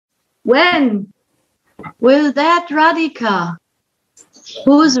When will that Radhika,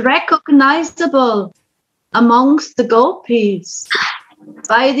 who is recognizable amongst the gopis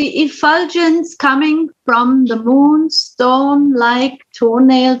by the effulgence coming from the moonstone-like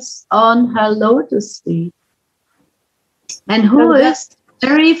toenails on her lotus feet, and who is the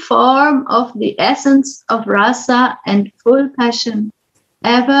very form of the essence of rasa and full passion,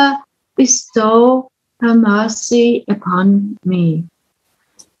 ever bestow her mercy upon me.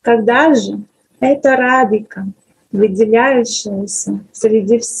 Когда же эта Радхика, выделяющаяся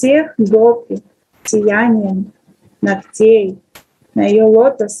среди всех гопи сиянием ногтей на ее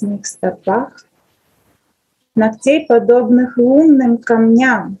лотосных стопах, ногтей, подобных лунным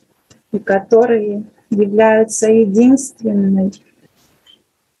камням, и которые являются единственной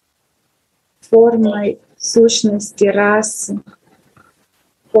формой сущности расы,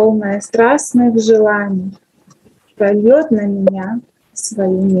 полная страстных желаний, прольет на меня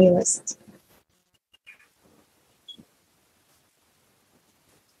свою милость.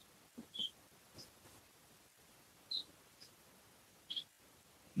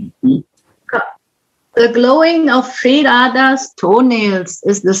 The glowing of Sri Radha's toenails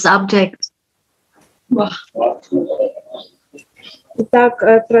is the subject. Итак,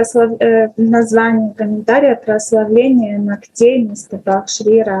 название комментария прославление ногтей на стопах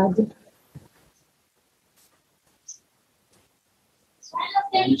Шри Рады.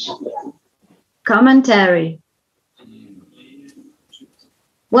 Commentary.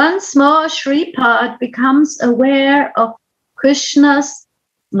 Once more, Shripad becomes aware of Krishna's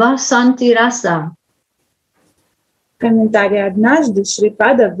Vasanti Rasa. Комментарий. Однажды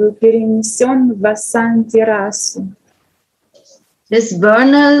Шрипада был перенесен в Васанти расу. This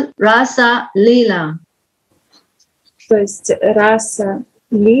vernal Rasa Lila. То есть раса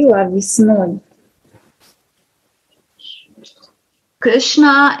лила весной.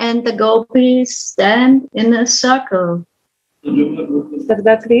 Krishna and the gopis stand in a circle.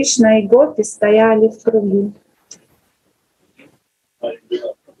 Тогда Кришна и гопи стояли в кругу.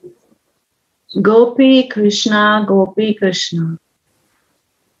 Gopi Krishna, Gopi Krishna.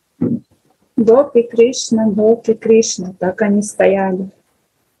 Гопи Кришна, так они стояли.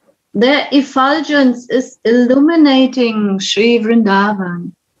 Their effulgence is illuminating Sri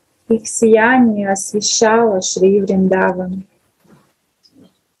Vrindavan. Их сияние освещало Шри Вриндаван.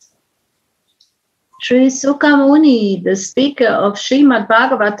 Sri Sukamuni, the speaker of Srimad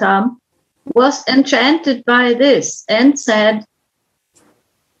Bhagavatam, was enchanted by this and said,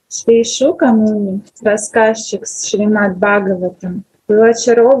 Шри Шукамуни, рассказчик Шримад Бхагаватам, был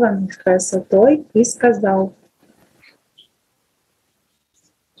очарован их красотой и сказал: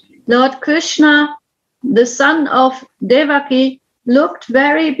 Lord Krishna, the son of Devaki, looked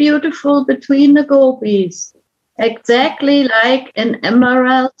very beautiful between the gopis, exactly like an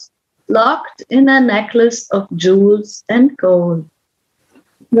emerald locked in a necklace of jewels and gold.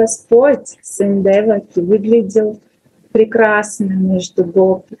 Господь, сын Деваки, выглядел прекрасно между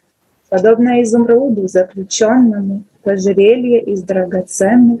гопи, подобно изумруду, заключенному в ожерелье из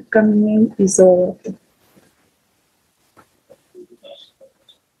драгоценных камней и золота.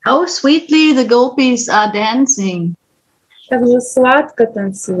 How sweetly the gopis are dancing. Так же сладко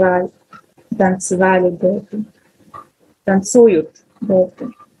танцевали гопи, танцуют гопи.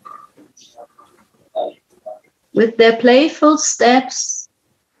 With their playful steps,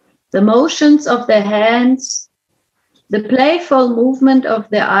 the motions of their hands, the playful movement of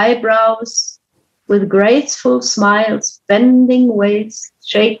their eyebrows, with graceful smiles, bending waists,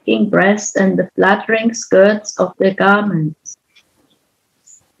 shaking breasts, and the fluttering skirts of their garments.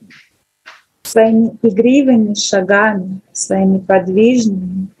 Своими игривыми шагами, своими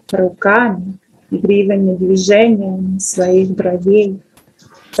подвижными руками, игривыми движениями своих бровей,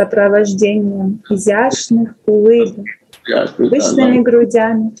 сопровождением изящных улыбок, пышными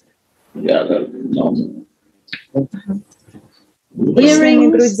грудями, пышными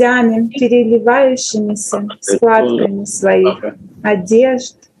грудями, переливающимися складками своих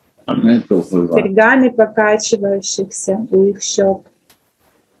одежд, серьгами покачивающихся у их щек,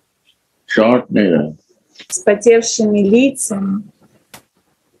 вспотевшими лицами,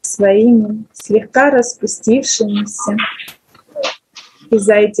 своими слегка распустившимися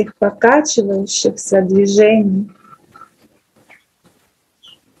из-за этих покачивающихся движений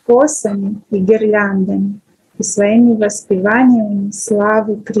косами и гирляндами и своими воспеваниями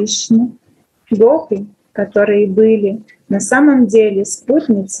славы Кришны, гопи, которые были на самом деле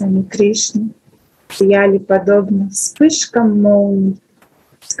спутницами Кришны, сияли подобно вспышкам молний,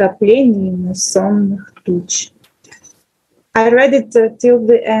 скоплению муссонных туч. I read it till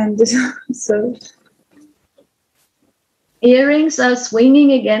the end, so Earrings are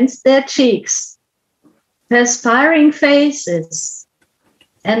swinging against their cheeks, perspiring faces,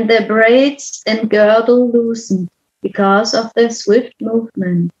 and their braids and girdle loosen because of their swift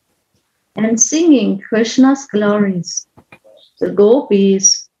movement, and singing Krishna's glories. The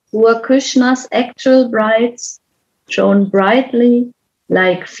gopis, who are Krishna's actual brides, shone brightly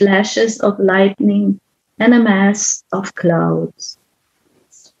like flashes of lightning and a mass of clouds.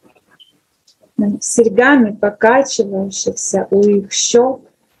 Серьгами покачивающихся у их щек,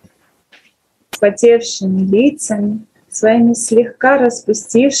 вспотевшими лицами, своими слегка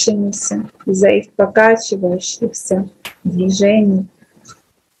распустившимися из-за их покачивающихся движений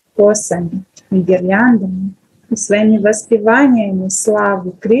косами и гирляндами, и своими воспеваниями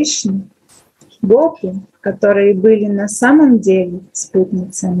славы Кришны, гопи, которые были на самом деле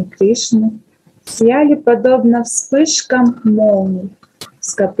спутницами Кришны, сияли подобно вспышкам молний в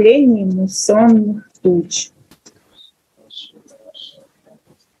скоплении муссонных туч.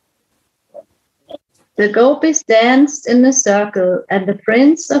 The gopis danced in a circle, and the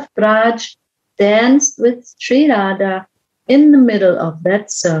prince of Braj danced with Sri Radha in the middle of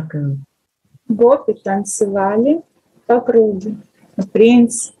that circle. Гопи танцевали по кругу, а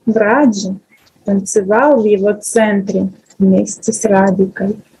принц Браджи танцевал в его центре вместе с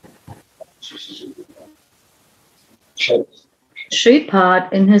Радикой.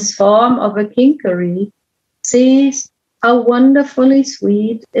 Shripad, in his form of a kinkari, sees how wonderfully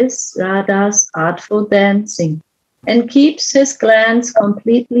sweet is Radha's artful dancing, and keeps his glance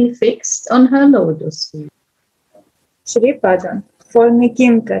completely fixed on her lotus feet. Шрипада в форме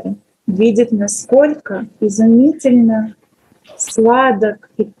кинкари видит, насколько изумительно сладок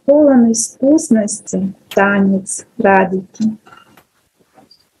и полон искусности танец Радики.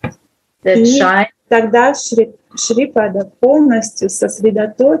 Тогда Шрипада полностью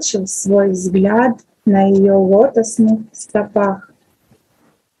сосредоточил свой взгляд на ее лотосных стопах.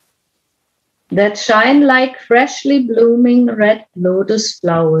 That shine like freshly blooming red lotus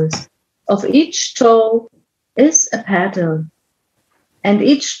flowers. Of each toe is a petal, and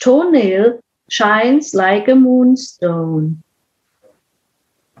each toenail shines like a moonstone.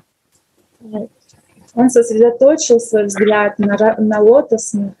 Он сосредоточил свой взгляд на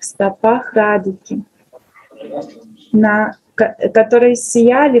лотосных стопах Радики, которые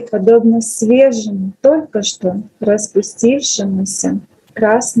сияли подобно свежему, только что распустившемуся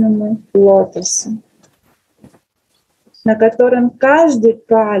красному лотосу, на котором каждый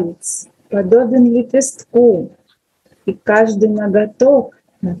палец подобен лепестку, и каждый ноготок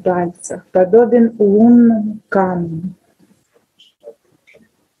на пальцах подобен лунному камню.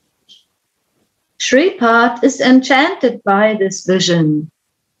 Shripad is enchanted by this vision.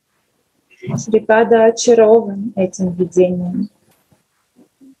 Шрипада очарован этим видением.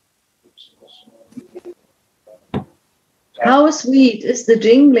 How sweet is the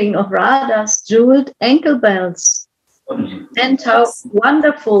jingling of Radha's jeweled ankle bells, and how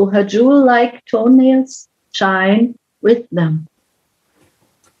wonderful her jewel-like toenails shine with them.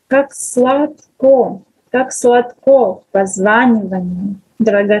 Как сладко позванивание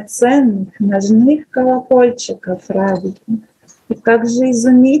драгоценных ножных колокольчиков Радики, и как же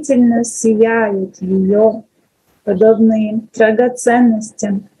изумительно сияют ее подобные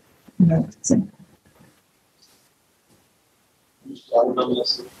драгоценностям ногти.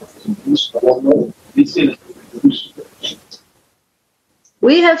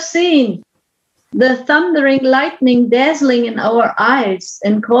 We have seen the thundering lightning dazzling in our eyes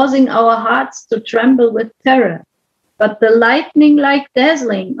and causing our hearts to tremble with terror. But the lightning-like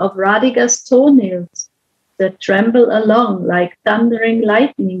dazzling of Radhika's toenails that tremble along like thundering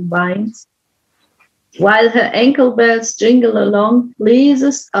lightning vines, while her ankle bells jingle along,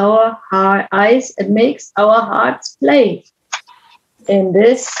 pleases our eyes and makes our hearts play in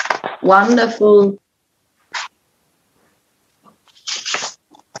this wonderful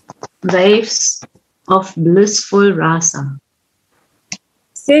waves of blissful rasa.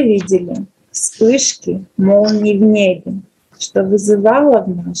 Все видели вспышки молний в небе, что вызывало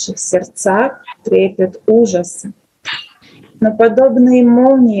в наших сердцах трепет ужаса. Но подобные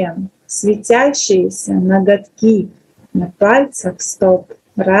молниям светящиеся ноготки на пальцах стоп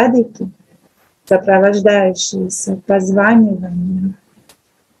Радики, сопровождающиеся позваниванием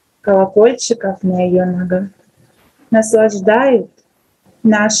колокольчиков на ее ногах, наслаждают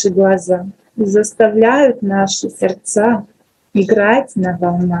наши глаза и заставляют наши сердца играть на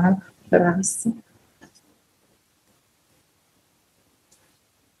волнах расы.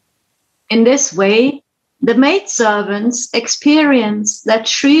 In this way, the maidservants experience that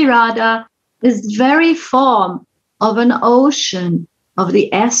Sri Radha is the very form of an ocean of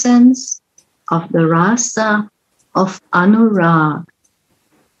the essence of the rasa of Anurag.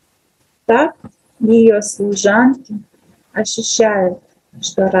 Так ее служанки ощущают,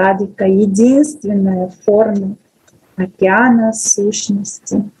 что Радика — единственная форма океана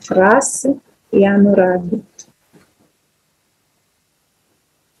сущности, расы и анураги.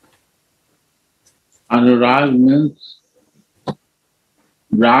 Anurag means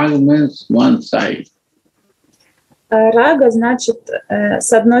one side. Рага значит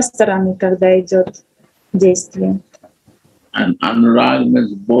с одной стороны, когда идет действие. And Anurag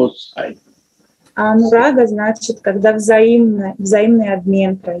means both sides. А анурага значит, когда взаимный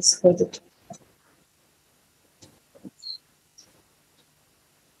обмен происходит.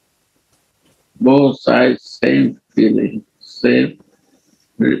 Both sides, same feeling, same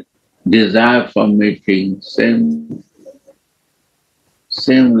desire for meeting, same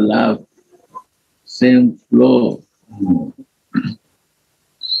love, same flow,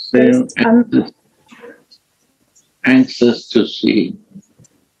 same anxious to see.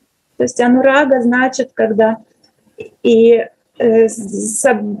 То есть анурага значит, когда и с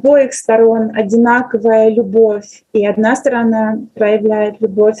обоих сторон одинаковая любовь, и одна сторона проявляет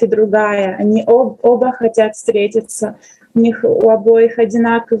любовь, и другая. Они оба хотят встретиться, у них у обоих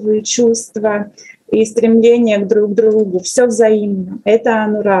одинаковые чувства и стремления друг к другу. Все взаимно. Это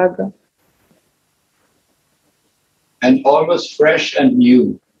анурага. And always fresh and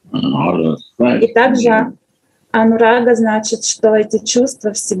new. И также анурага значит, что эти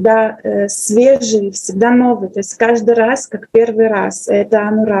чувства всегда свежие, всегда новые. То есть каждый раз, как первый раз. Это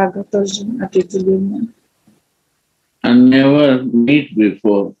анурага тоже определение. And never meet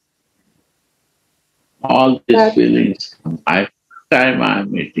before. All these feelings, time I'm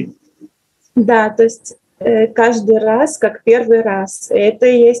meeting. Да, то есть каждый раз, как первый раз. Это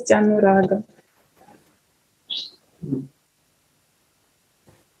и есть анурага.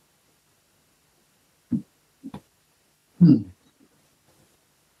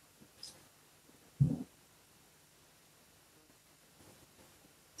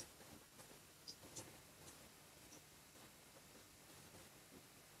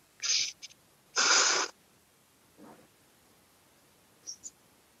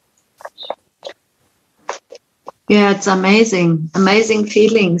 Yeah, it's amazing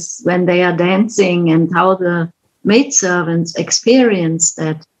feelings when they are dancing and how the maidservants experience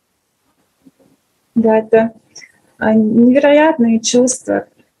that. Да, это невероятные чувства,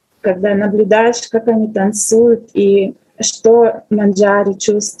 когда наблюдаешь, как они танцуют, и что манджари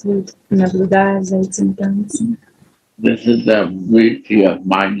чувствуют, наблюдая за этим танцем. This is the beauty of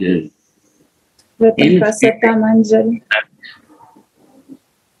Manjari. В этом красота манджари.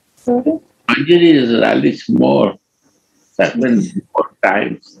 Sorry? Manjari is really more, 7 more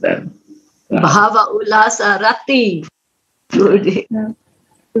times than Bhava Ulasa Rati. Да.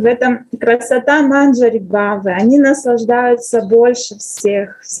 В этом красота манджари бавы. Они наслаждаются больше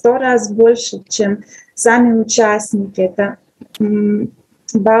всех, 100 раз больше, чем сами участники. Это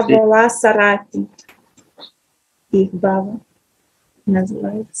бава Ласа Рати. Их бава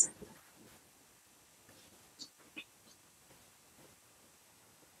называется.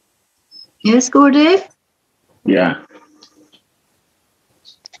 Yes, Gurudev? Yeah.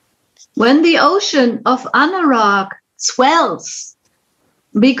 When the ocean of Anurag swells,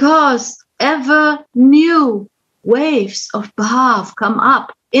 because ever new waves of bhav come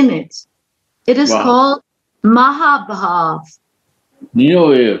up in it, it is called Mahabhav. New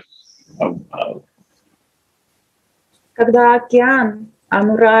waves of bhav. Когда океан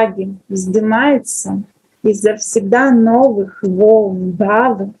анураги вздымается из-за всегда новых волн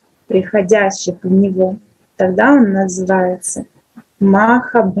бхавы, приходящих в него, тогда он называется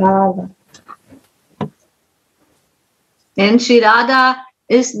Махабхава. And Shri Radha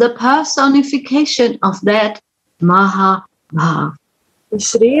is the personification of that Mahabhav. И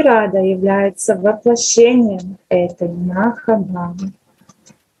Шри Рада является воплощением этой Махабхавы.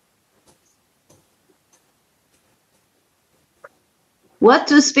 What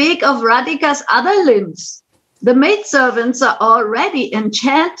to speak of Radhika's other limbs? The maidservants are already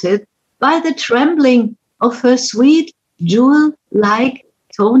enchanted by the trembling of her sweet jewel-like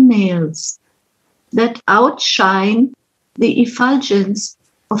toenails that outshine the effulgence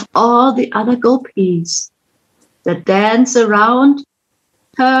of all the other gopis that dance around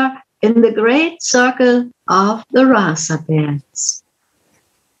her in the great circle of the Rasa dance.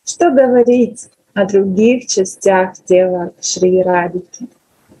 Что говорить о других частях тела Шри Радики?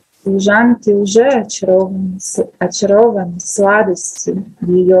 Служанки уже очарованы сладостью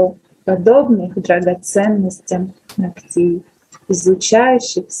ее подобных драгоценностям ногтей,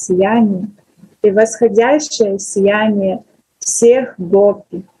 излучающих сияние, превосходящее сияние всех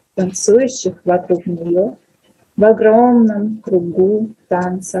гопи, танцующих вокруг нее, в огромном кругу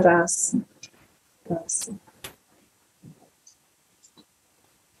танца расы.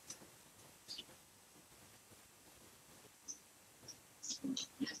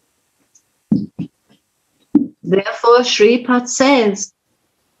 Therefore, Sripad says,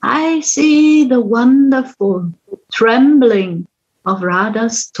 I see the wonderful trembling of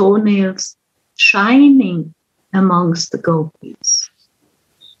Radha's toenails shining amongst the gopis.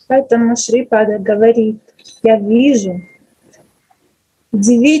 Поэтому Шрипада говорит, я вижу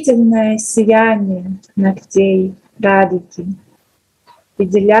удивительное сияние ногтей Радхики,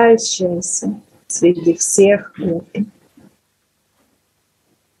 выделяющееся среди всех гопи.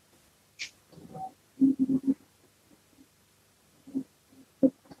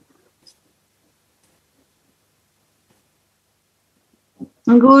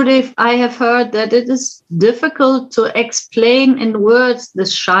 Gurudev, I have heard that it is difficult to explain in words the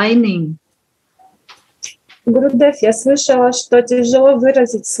shining. Гурудев, я слышала, что тяжело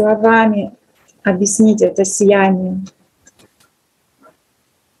выразить словами, объяснить это сияние.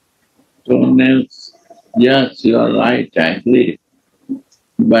 Toenails, yes, you are right, I agree.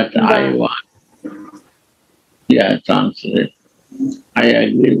 But I want, translate. I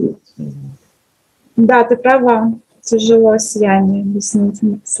agree with you. Да, ты права. Тяжело сияние объяснить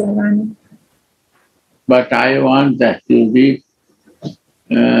словами. But I want that to be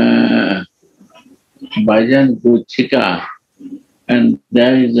Bhajan Kuchika, and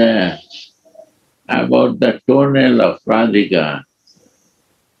there is about the toenail of Radhika.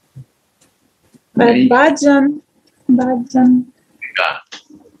 Bhajan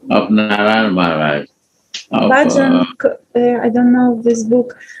Of Narayan Maharaj. Bhajan, I don't know this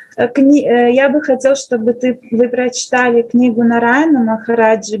book. Я бы хотел, чтобы вы прочитали книгу Нараяна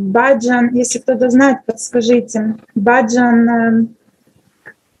Махараджи. Баджан, если кто-то знает, подскажите. Баджан...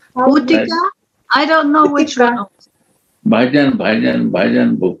 Utika? I don't know which one. Bhajan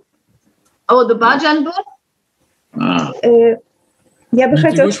book. Oh, the Bhajan book? Я бы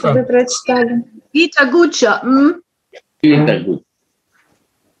хотел, чтобы вы прочитали. Gita Gucha. Gita Gucha.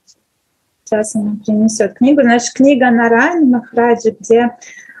 Сейчас она принесет книгу. Значит, книга Нараяна Махараджи, где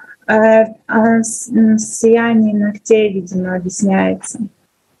сияние ногтей, видимо, объясняется.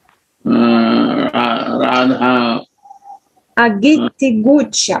 Radha. Агити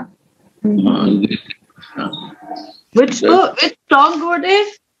Гуча. Which song, Gurudev?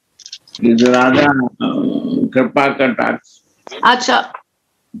 Is Radha Kripa Kataks. Acha.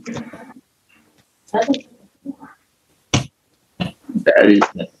 There is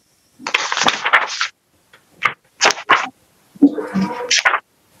that.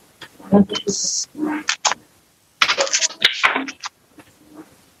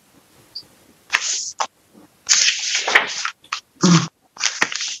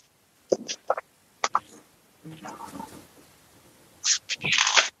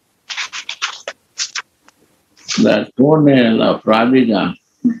 The toenail of Radhika,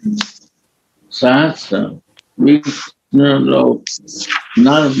 Sahasra, Vishnu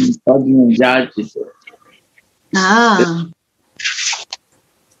Nam Padma Jachita. Ah.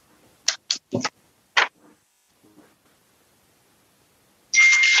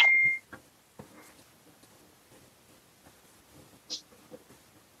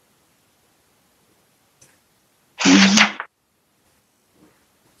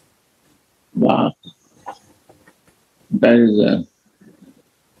 Wow. That is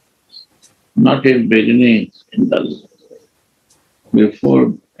not in beginning, in the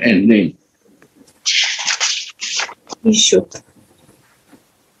before ending. Ищут.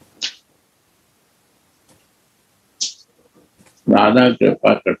 Radha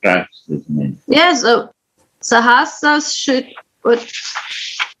Kripa Kataks is name. Yes, Sahasras should put.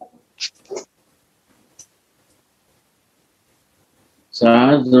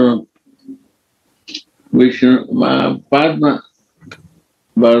 Sahasra Vishnu Padma,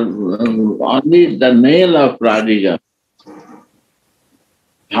 but only the nail of Radhika.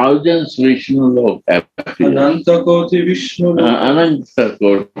 Thousands Vishnu Lok appear. Ananta Koti Vishnu. Ananta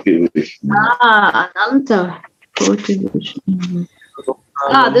Koti Vishnu. Ananta Koti Vishnu.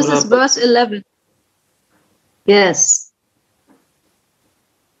 This is verse 11. Yes.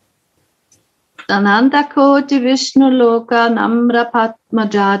 Ananta Koti Vishnu Loka Namra Patma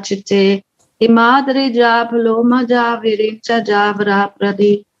Jachite Imadri Jabhaloma Javirincha Javra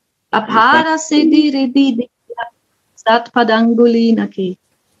Pradi Apara Siddhi Riddhi Sat Padanguli Naki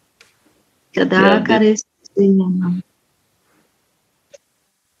Kadakaris.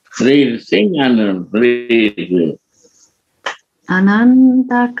 Read, sing and read.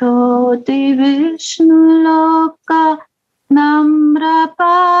 Ananta Koti Vishnu Loka Namra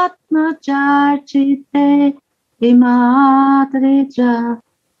Patma Charchite Himadrija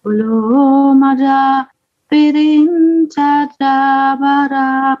Ulomaja Pirincha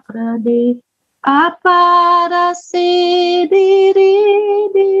Jabara Prade Aparasi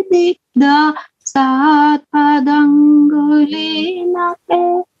Didida Sat Padangulina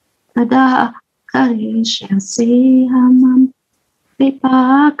Ada Karisha Sihamam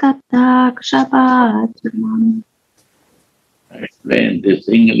Vipakatak Shabatamam. Explain this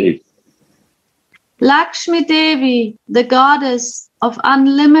English. Lakshmi Devi, the goddess of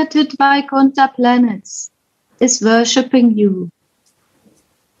unlimited Vaikuntha planets, is worshipping you.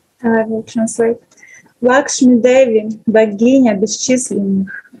 I will translate. Лакшми Деви, богиня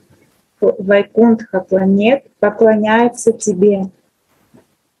бесчисленных Вайкунтха планет, поклоняется тебе.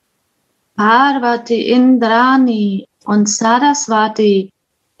 Parvati, Indrani and Saraswati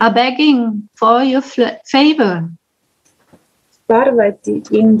are begging for your favor. Парвати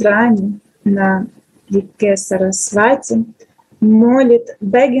и Индрани на реке Сарасвати молит,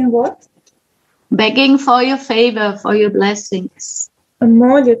 begging what? Begging for your favor, for your blessings.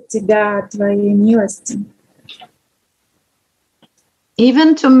 Молит тебя о твоей милости.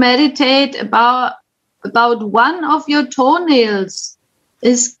 Even to meditate about one of your toenails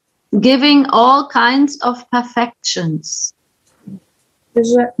is giving all kinds of perfections.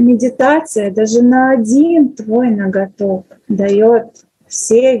 Даже медитация, даже на один твой ноготок дает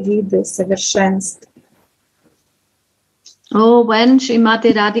все виды совершенств. Oh, when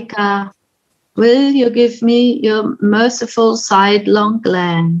Srimati Radhika, will you give me your merciful sidelong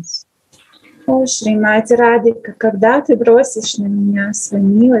glance? О, Шримати Радика, когда ты бросишь на меня свой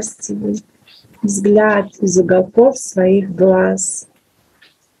милостивый взгляд из уголков своих глаз?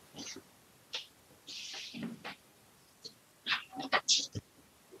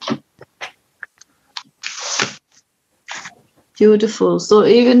 Beautiful. So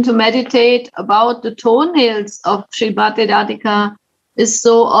even to meditate about the toenails of Srimati Radhika is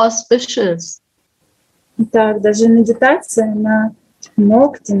so auspicious. Так, даже медитация на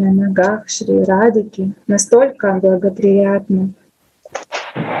ногти на ногах Шри Радики настолько благоприятна.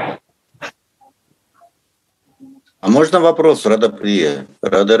 А можно вопрос, Рада Прия?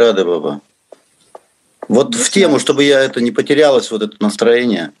 Рада Баба. Вот в тему, чтобы я это не потерялось, вот это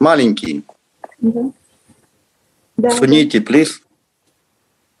настроение. Маленький. Да. Сунити, please.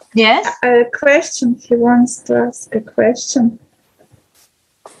 Yes? A question, he wants to ask a question.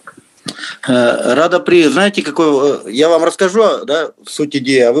 Рада Прия, знаете, какой... Я вам расскажу, да, суть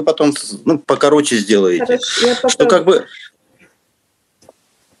идеи, а вы потом, покороче сделаете. Хорошо, я что как бы...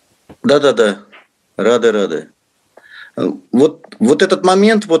 Да. Рада. Вот этот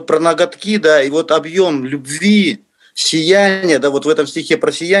момент вот про ноготки, да, и вот объем любви, сияние, да, вот в этом стихе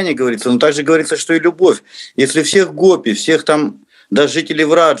про сияние говорится, но также говорится, что и любовь. Если всех гопи, всех там, да, жителей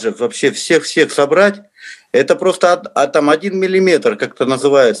Враджа, вообще всех собрать, это просто там 1 миллиметр, как-то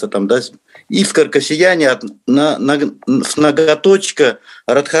называется, там, да, искорка сияния с ноготочка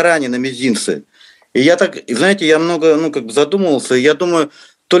Радхарани на мизинце. И я так, знаете, я много, как бы задумывался, и я думаю,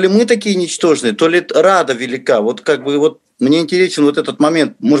 то ли мы такие ничтожные, то ли Рада велика. Вот как бы вот мне интересен вот этот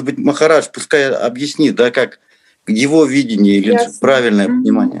момент. Может быть, Махарадж пускай объяснит, да, как его видение или правильное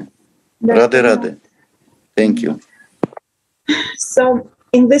понимание. Рады. Thank you. So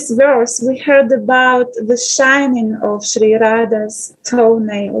in this verse, we heard about the shining of Sri Radha's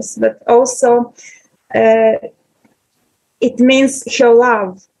toenails, but also it means her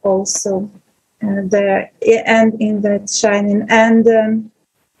love also there and in that shining.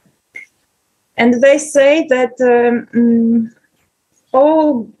 And they say that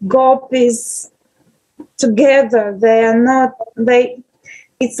all gopis together,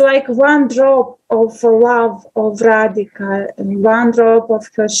 it's like one drop of love of Radhika and one drop of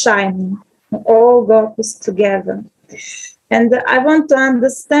her shining, all gopis together. And I want to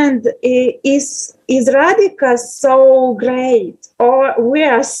understand, is Radhika so great, or we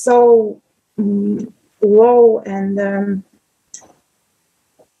are so low and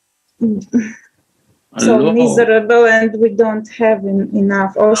so low. miserable and we don't have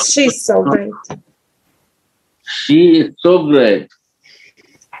enough, or she's so great? She is so great.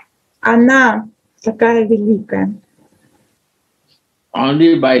 Она такая великая.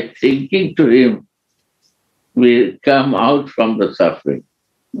 Only by thinking to him, we come out from the suffering.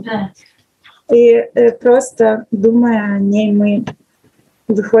 И просто думая о ней, мы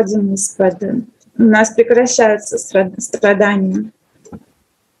выходим из-под... У нас прекращаются страдания.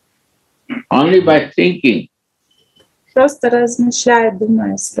 Only by thinking. Просто размышляя,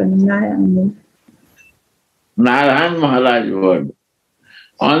 думая, вспоминая о ней. Narayan Maharaj word.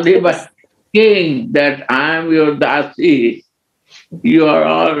 Only by thinking that I am your dasi, you are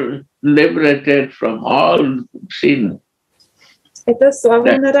all liberated from all sin. Это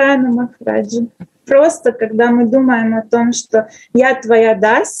слова Нараяна Махараджи. Просто, когда мы думаем о том, что я твоя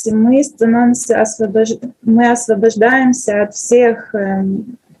Даси, мы становимся мы освобождаемся от всех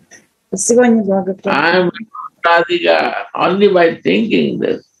всего неблагополучия. Radhika, only by thinking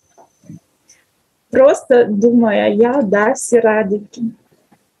this. Просто думая, я Даси Радхики.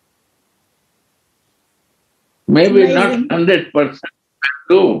 Maybe not 100%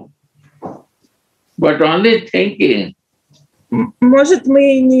 do, but only thinking. Может,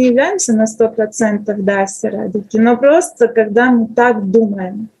 мы и не являемся на 100% Даси Радхики, но просто, когда мы так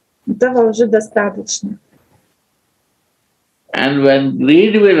думаем, этого уже достаточно. And when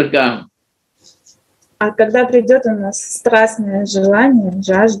greed will come, А когда придет у нас страстное желание,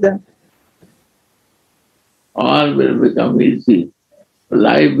 жажда, all will become easy.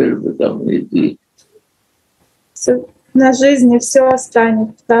 Life will become easy. на жизни все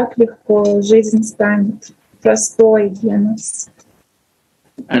станет так легко, жизнь станет простой для нас.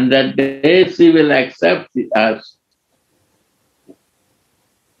 And that day she will accept us.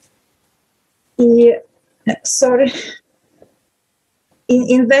 И, sorry,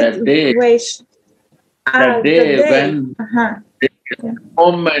 in that day, way. That day when the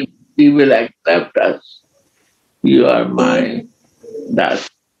moment she will accept us, you are mine. That's.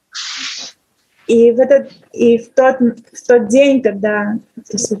 И в тот день, когда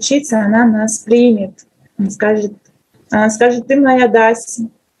это случится, она нас примет. Она скажет, ты моя Даси,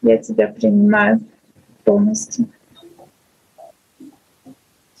 я тебя принимаю полностью.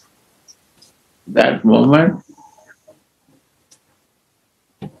 That moment,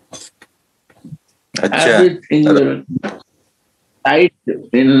 everything will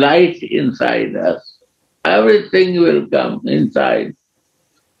light inside us. Everything will come inside.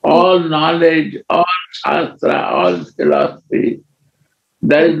 All knowledge, all shastra, all philosophy.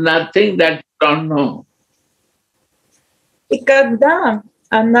 There is nothing that you don't know. И когда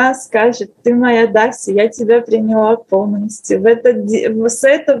она скажет, ты моя Даси, я тебя приняла полностью, с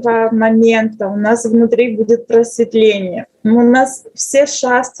этого момента у нас внутри будет просветление. У нас все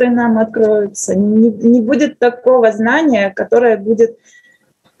шастры нам откроются. Не будет такого знания, которое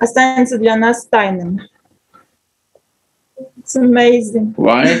останется для нас тайным. It's amazing.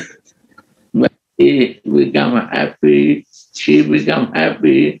 Why? When she become happy, she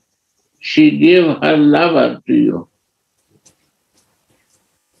give her lover to you.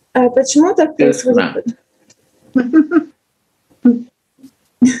 А почему так происходит?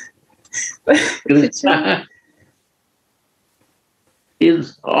 Krishna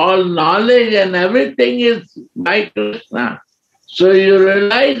is all knowledge and everything is by Krishna. So you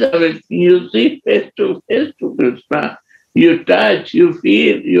realize everything. You see face to Krishna. You touch, you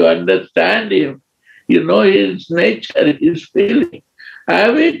feel, you understand him. You know his nature, his feeling.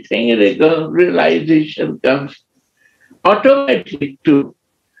 Everything realization comes automatically to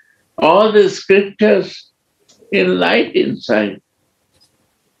all the scriptures in light inside.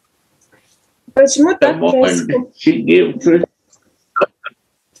 Почему the moment she gave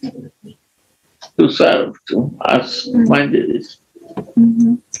to serve to us, Mandiris.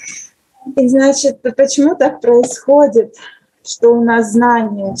 И значит, почему так происходит, что у нас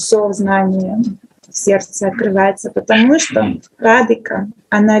знание, все знание в сердце открывается? Потому что Радхика,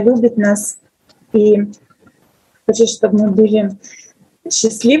 она любит нас и хочет, чтобы мы были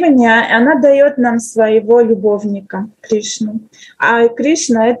счастливыми. Она дает нам своего любовника, Кришну. А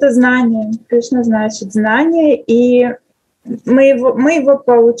Кришна — это знание. Кришна значит знание, и мы его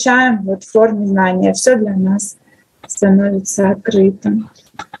получаем в форме знания. Все для нас становится открытым.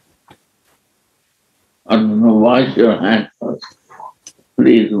 I don't know, wash your hands first.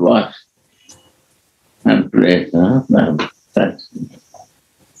 Please wash and pray. That's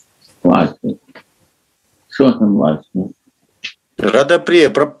wash it. Show him wash it. Радаприя,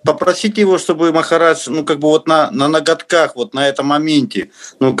 попросите его, чтобы Махарадж, вот на ноготках, вот на этом моменте,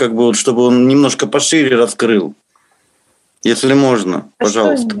 чтобы он немножко пошире раскрыл. Если можно,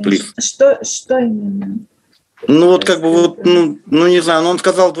 пожалуйста, плиз. Что именно? Не знаю, он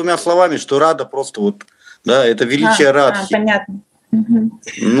сказал двумя словами, что Рада просто это величие Радхи. Понятно.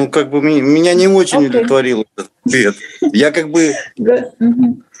 Меня не очень удовлетворил этот ответ. Я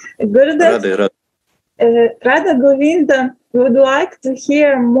Radha Govinda would like to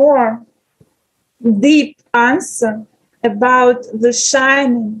hear more deep answer about the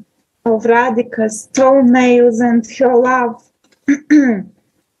shining of Radhika's toenails and her love.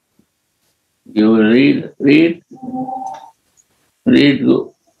 You read. Read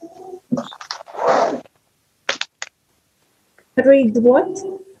what?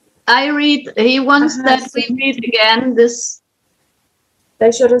 I read. He wants that we read again this Да,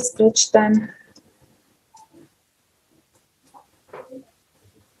 еще раз прочитаем.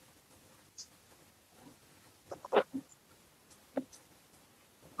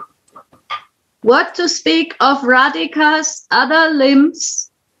 What to speak of Radhika's other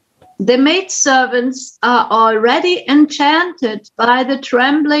limbs? The maidservants are already enchanted by the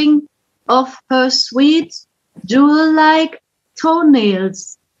trembling of her sweet jewel-like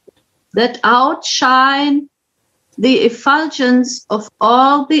toenails that outshine the effulgence of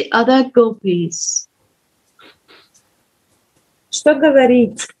all the other gopis. Что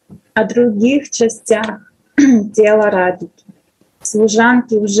говорить о других частях тела Радхики?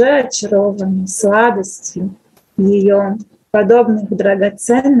 Служанки уже очарованы сладостью ее подобных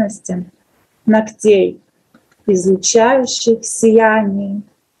драгоценностям ногтей, излучающих сияние,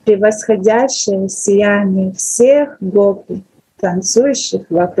 превосходящее сияние всех гопи, танцующих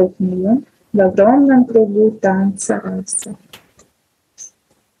вокруг нее в огромном кругу танца Раса.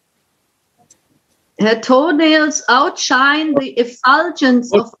 Her toenails outshine the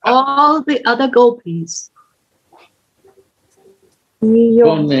effulgence of all the other gopis.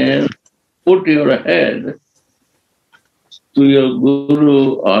 Ее Put your head to your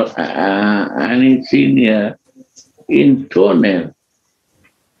guru or any senior in toenail.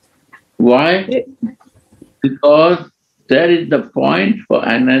 Why? Because there is the point for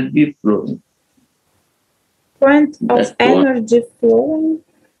energy flow. point of That's energy flowing.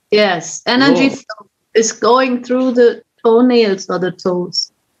 Yes, energy Whoa. flow is going through the toenails or the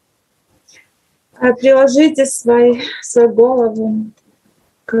toes. Приложите свою голову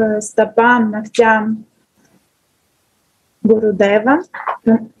к стопам, ногтям Гурудева.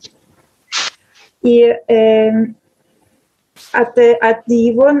 И от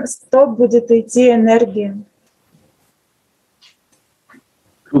его стоп будет идти энергия.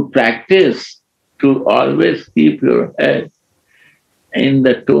 To practice, to always keep your head in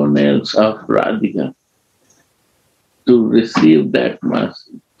the toenails of Radhika, to receive that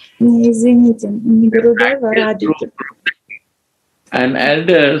mercy. Не извините, не Гурудева, а Радхики. And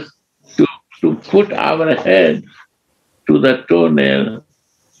elders to put our head to the toenail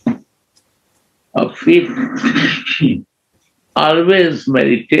of feet. Always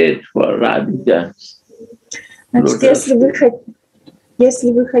meditate for Radhika. Значит,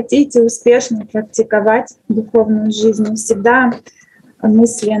 если вы хотите успешно практиковать духовную жизнь, всегда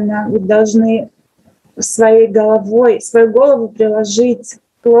мысленно вы должны свою голову приложить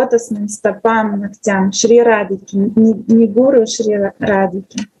к лотосным стопам, ногтям Шри Радхики, не гуру Шри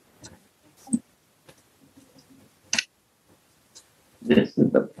Радхики. This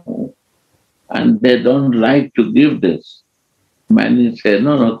is the point. And they don't like to give this. Many say,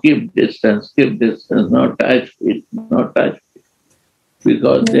 no, keep distance, no touch it, no touch it.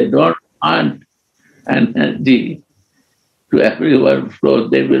 Because they don't want energy to everyone flow,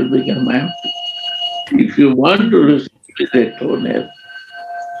 they will become empty. If you want to receive a toenail,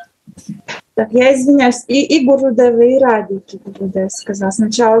 Так, я извиняюсь, и Гурудева, и Радхики Гурудев сказал.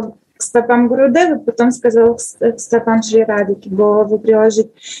 Сначала к стопам Гурудева, потом сказал к стопам Шри Радхики голову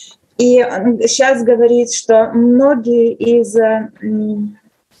приложить. И сейчас говорит, что многие из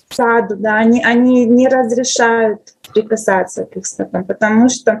саду, да, они не разрешают прикасаться к их стопам, потому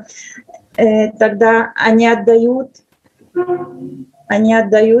что тогда они отдают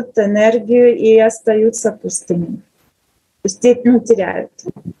энергию и остаются пустыми. То есть теряют.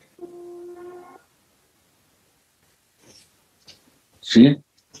 see?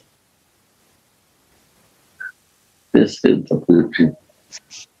 This is the beauty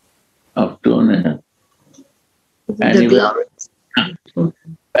of toenail. The glory.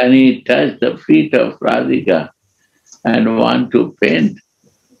 When he touched the feet of Radhika and want to paint,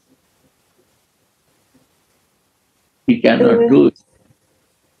 he cannot do it.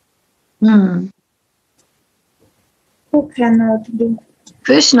 Who cannot do?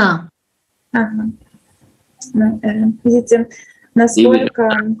 Krishna. Ага. Видите, насколько...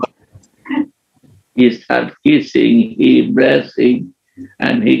 He starts kissing, he blessing,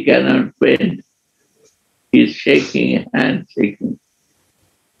 and he cannot paint. He's shaking hands, shaking.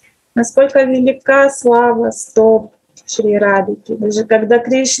 Насколько велика слава стоп Шри Радхики. Даже когда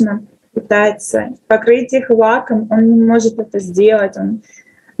Кришна пытается покрыть их лаком, он не может это сделать. Он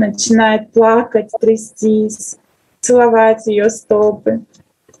начинает плакать, трястись, целовать ее стопы.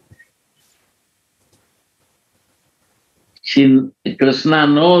 Krishna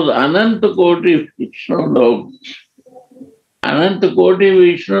knows Ananta Koti Vishnu Lok. Ananta Koti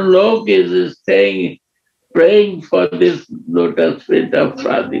Vishnu Lok is staying, praying for this lotus feet of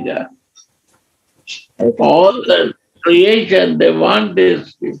Radhika. All the creation, they want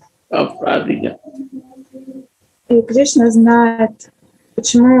this feet of Radhika. И Кришна знает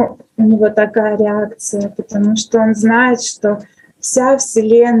Почему у него такая реакция? Потому что он знает, что вся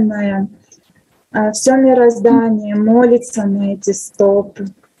Вселенная, все мироздание молится на эти стопы.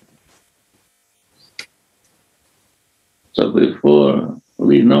 So before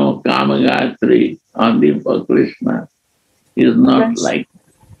we know Kamagatri only for Krishna is not like.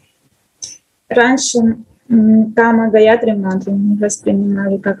 Раньше Кама Гаятри мантру мы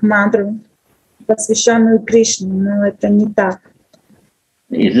воспринимали как мантру, посвященную Кришне, но это не так.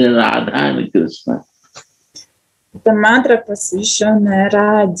 It is Radha and Krishna. Это мантра, посвященная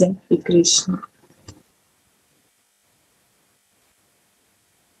Раде и Кришне.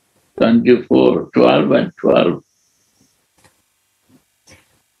 24, 12 and 12.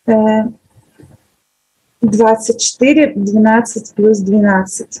 24, 12 плюс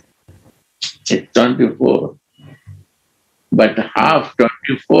 12. It's 24. But half,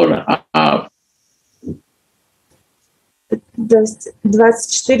 24, half. То есть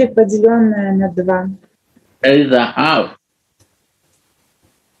 24 поделенное на 2. There is a half.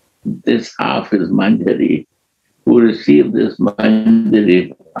 This half is Manjari. Who received this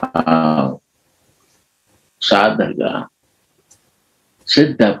Manjari sadhaka,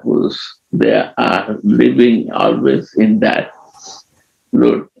 Siddha Purush, they are living always in that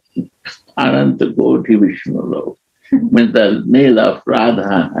Lord Ananta Koti Vishnu Lok, with the nail of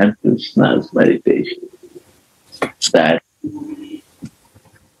Radha and Krishna's meditation. That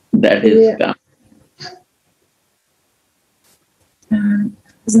is Kama.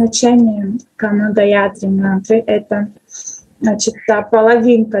 Значение Кама Гаятри мантры — это, значит, та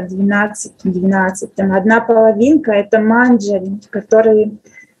половинка 12. Там одна половинка — это манджари, которые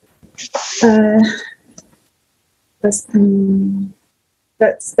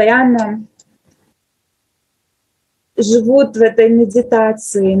постоянно живут в этой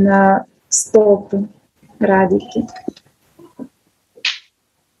медитации на стопы Радики.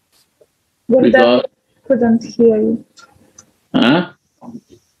 I couldn't hear you. Huh?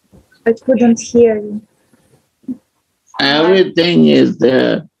 I couldn't hear you. Everything is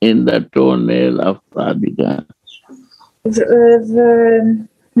there in the toenail of Radhika. В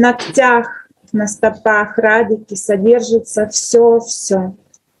ногтях, на стопах Радики содержится все.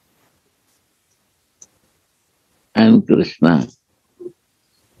 And Krishna.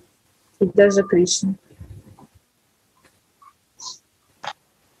 И даже Кришна.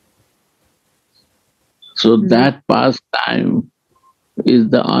 So that pastime is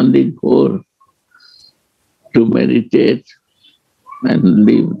the only goal, to meditate and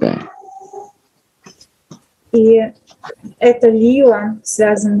live there. И эта лила,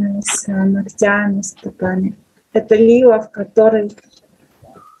 связанная с ногтями, стопами, это лила, в которой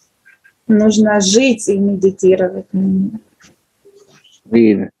нужно жить и медитировать на нее.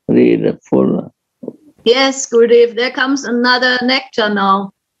 Read full. Yes, Gurudev, there comes another nectar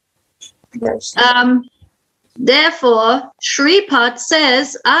now. Therefore, Shripad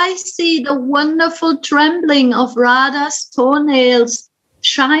says, I see the wonderful trembling of Radha's toenails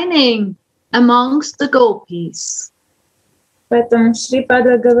shining amongst the gopis. Поэтому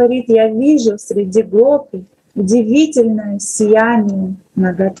Шрипада говорит, я вижу среди гопи удивительное сияние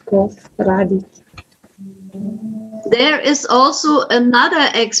ноготков Радики. There is also another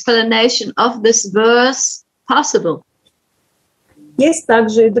explanation of this verse possible. Есть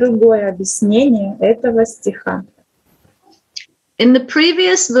также и другое объяснение этого стиха. In the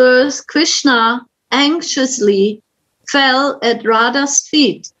previous verse, Krishna anxiously fell at Radha's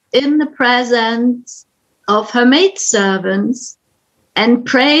feet in the presence of her maidservants and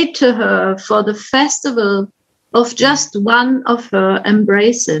prayed to her for the festival of just one of her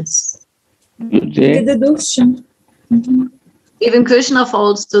embraces. Even Krishna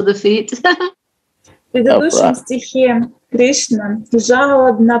falls to the feet. В предыдущем стихе Кришна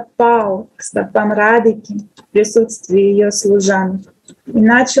жалобно пал к стопам Радики в присутствии ее служанок и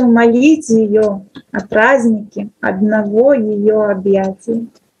начал молить ее о празднике одного ее объятия.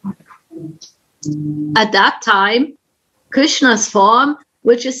 At that time, Krishna's form,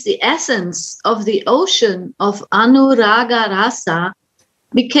 which is the essence of the ocean of Anuraga Rasa,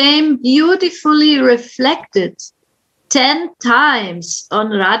 became beautifully reflected 10 times on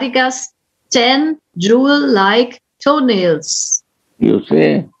Radhika's 10 jewel-like toenails. You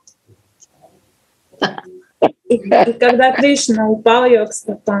say? И когда Кришна упал ее к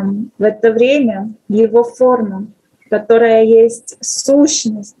стопам, в это время его форма, которая есть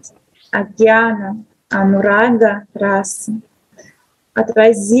сущность океана Анурага Расы,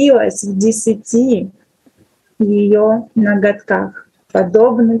 отразилась в 10 ее ноготках,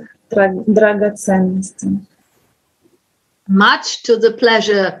 подобных драгоценностям. Much to the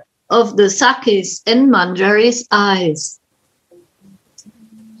pleasure of the Sakis in Manjari's eyes.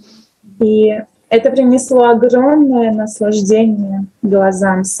 И это принесло огромное наслаждение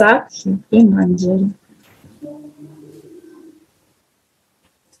глазам Сакхи и Манджари.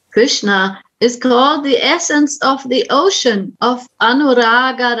 Krishna is called the essence of the ocean of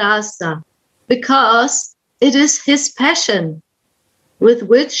Anuraga Rasa because it is his passion with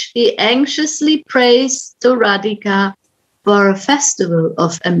which he anxiously prays to Radhika for a festival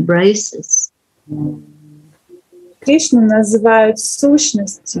of embraces. Кришну называют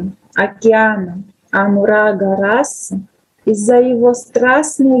сущностью океана Анурага Расы из-за его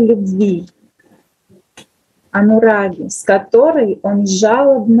страстной любви, Анураги, с которой он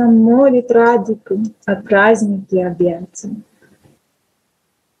жалобно молит Радику о празднике объятий.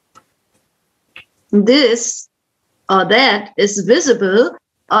 This or that is visible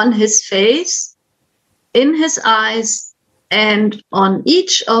on his face, in his eyes, and on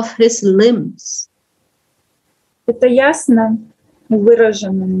each of his limbs. Это ясно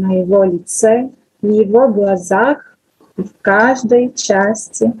выражено на его лице, в его глазах и в каждой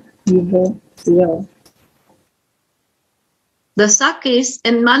части его тела. The Sakhis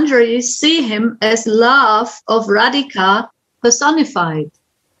and Manjaris see him as love of Radhika personified.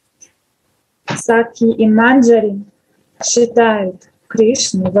 Сакхи и Манджари считают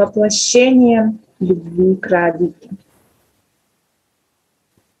Кришну воплощением любви к Радике.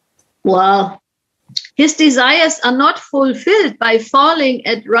 Well, his desires are not fulfilled by falling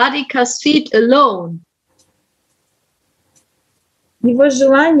at Radhika's feet alone. Его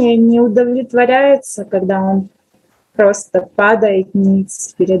желание не удовлетворяется, когда он просто падает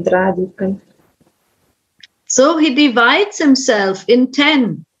ниц перед Радикой. So he divides himself in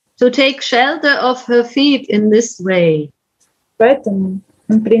 10 to take shelter of her feet in this way. Поэтому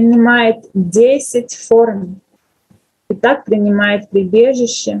он принимает 10 форм и так принимает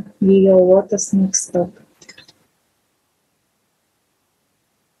прибежище в ее лотосных стоп.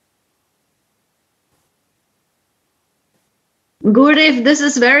 Gurudev, this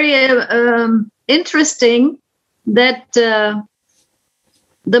is very interesting that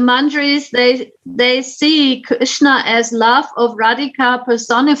the Manjaris, they see Krishna as love of Radhika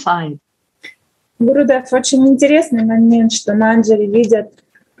personified. Гурудев, очень интересный момент, что Манджари видят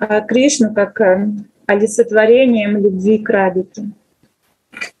Кришну как олицетворением любви к Радике.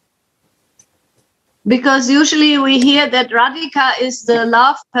 Because usually we hear that Radhika is the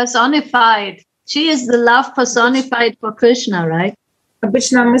love personified. She is the love personified for Krishna, right?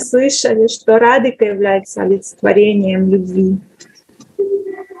 Обычно мы слышали, что Радика является олицетворением любви.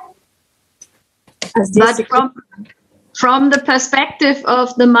 But from the perspective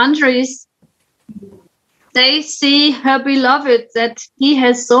of the Manjaris, they see her beloved, that he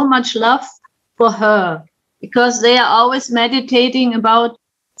has so much love for her, because they are always meditating about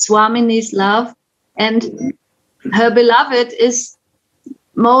Swamini's love, and her beloved is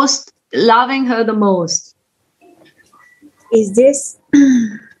most loving her the most. И здесь,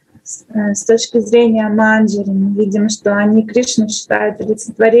 с точки зрения Манджари, мы видим, что они Кришну считают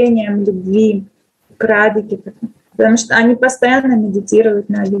олицетворением любви к Радике, потому что они постоянно медитируют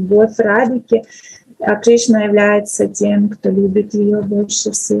на любовь Радики, а Кришна является тем, кто любит ее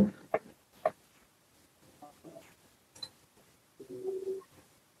больше всех.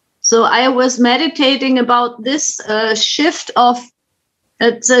 So I was meditating about this shift of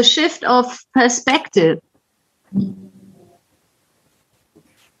perspective.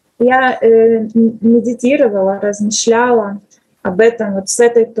 Я медитировала, размышляла об этом вот с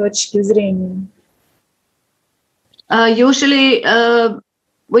этой точки зрения. Usually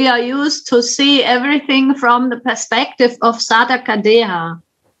we are used to see everything from the perspective of sadhaka deha.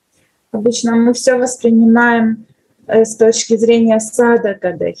 Обычно мы все воспринимаем с точки зрения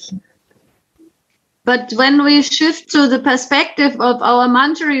садака дехи. But when we shift to the perspective of our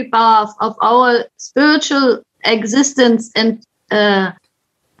Manjari path, of our spiritual existence and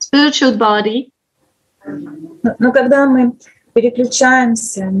spiritual body, но когда мы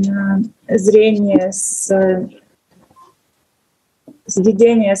переключаемся на зрение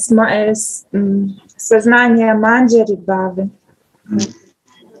видение сознания Манджари Бхавы,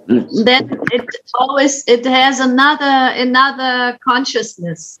 then it has another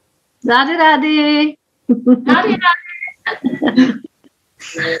consciousness. Radhe Radhe. Radhe Radhe.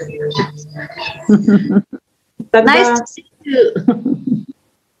 Nice to see you.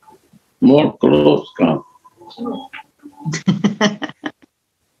 More close come.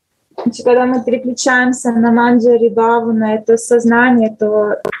 Когда мы переключаемся на Манджари Бхаву, на это сознание,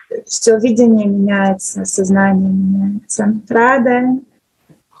 то все видение меняется, сознание меняется. Радhe.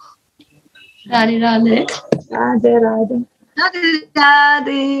 Radhe Radhe. Радhe Радhe. Radhe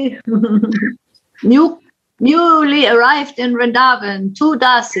Radhe. Newly arrived in Vrindavan, 2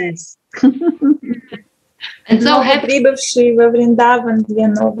 dasis. And so happy. Прибывшие во Вриндаван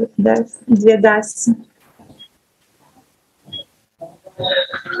две даси.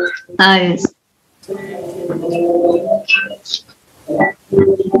 Nice.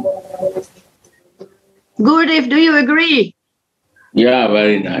 Gurudev, do you agree? Yeah,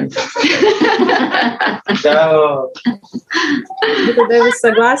 very nice. Вы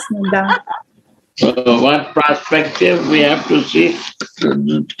согласны? Да. What perspective we have to see?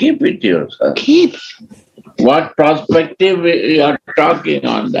 Keep it yourself. Keep. What perspective you are talking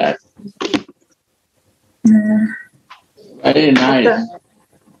on that? Very nice.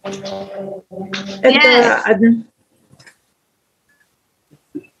 Это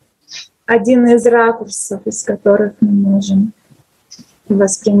один из ракурсов, из которых мы можем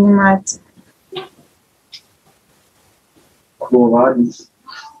воспринимать.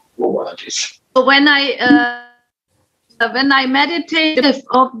 When I meditate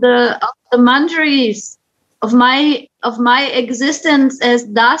of the manjaris of my existence as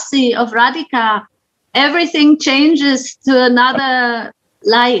Dasi of Radhika, everything changes to another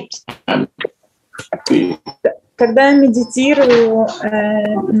light. Когда я медитирую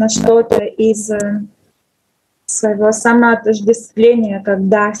на что-то из своего самоотождествления как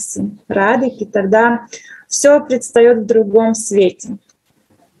Даси, Радхики, тогда все предстает в другом свете.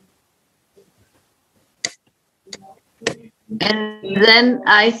 And then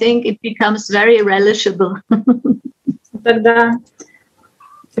I think it becomes very relishable. Тогда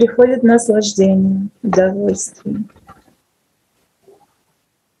приходит наслаждение, удовольствие.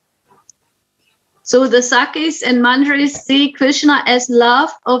 So the Sakis and Manjaris see Krishna as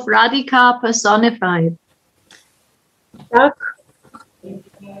love of Radhika personified. Так,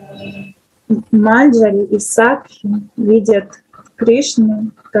 Манджари и Сакхи видят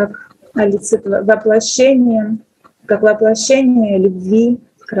Кришну как воплощение любви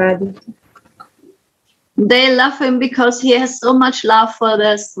к Радхике. They love him because he has so much love for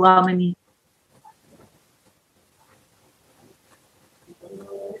their Swamini.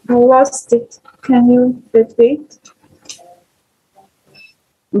 I lost it. Can you repeat?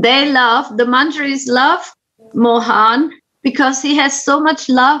 They love, the Manjaris love Mohan because he has so much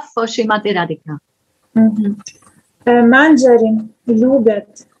love for Srimati Radhika. Манджари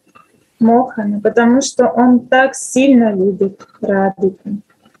любят Мохана, потому что он так сильно любит Радхику.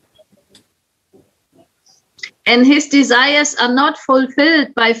 And his desires are not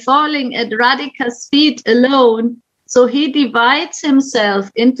fulfilled by falling at Radhika's feet alone, so he divides himself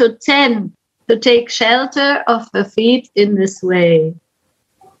into 10 to take shelter of her feet in this way.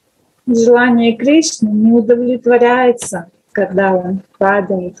 Желание Кришны не удовлетворяется, когда он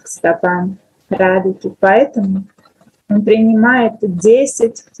падает к стопам Радхики, поэтому он принимает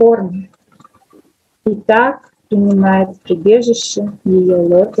 10 форм и так принимает прибежище ее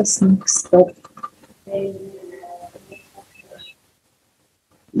лотосных стоп.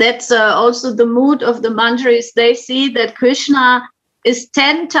 That's also the mood of the Manjaris. They see that Krishna is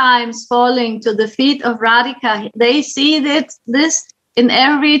 10 times falling to the feet of Radhika. They see this in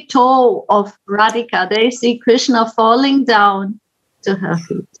every toe of Radhika. They see Krishna falling down to her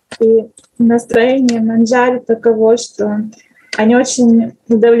feet. И настроение Манджари таково, что они очень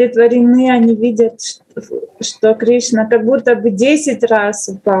удовлетворены, они видят, что Кришна как будто бы 10 раз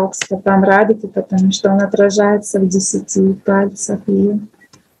упал к стопам Радхики, потому что он отражается в 10 пальцах ее.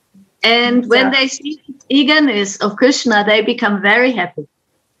 And when they see the eagerness of Krishna, they become very happy.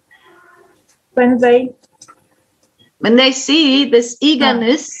 When they see this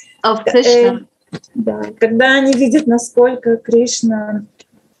eagerness of Krishna. Да, когда они видят, насколько Кришна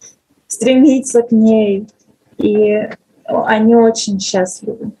стремится к ней, и они очень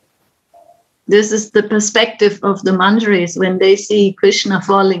счастливы. This is the perspective of the Manjaris when they see Krishna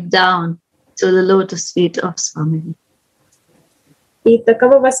falling down to the lotus feet of Swami. И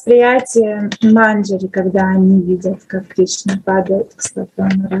таково восприятие Манджари, когда они видят, как Кришна падает к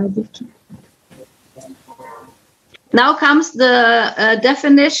стопам Радхики. Now comes the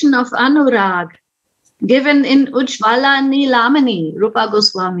definition of Anurag, given in Ujjvala Nilamani, Rupa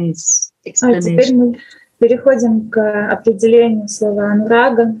Goswami's explanation. Теперь мы переходим к определению слова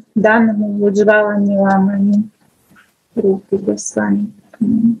Анурага, данному в Уджвала Ниламани, Рупи Госвами.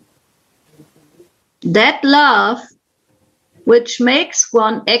 That love which makes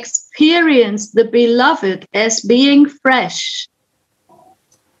one experience the beloved as being fresh.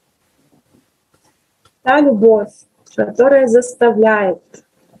 Та любовь, которая заставляет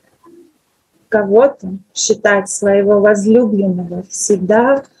кого-то считать своего возлюбленного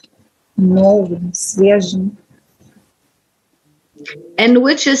всегда новым, свежим. And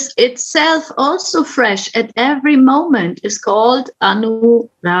which is itself also fresh at every moment, is called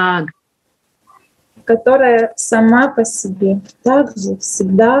Anurag. которая сама по себе также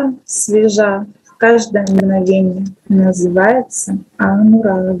всегда свежа в каждое мгновение, называется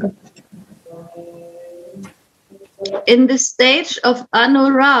анурага. In the stage of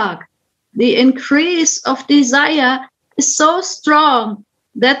anurag, the increase of desire is so strong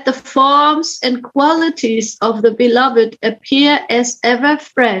that the forms and qualities of the beloved appear as ever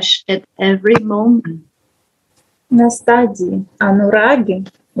fresh at every moment. На стадии анураги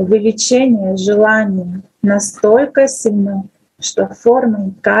увеличение желания настолько сильно, что формы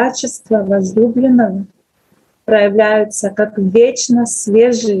и качества возлюбленного проявляются как вечно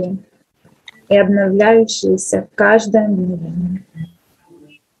свежие и обновляющиеся каждое мгновение.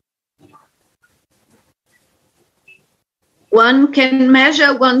 One can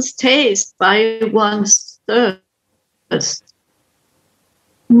measure one's taste by one's thirst.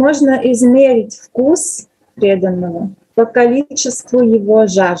 Можно измерить вкус преданного по количеству его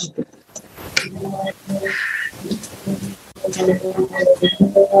жажды.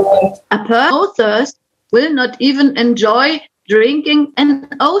 A person with thirst will not even enjoy drinking an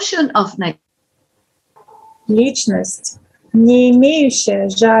ocean of nectar. Личность, не имеющая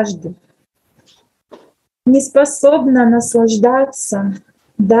жажды, не способна наслаждаться,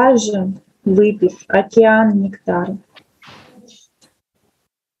 даже выпив океан нектара.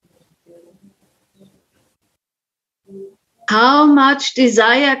 How much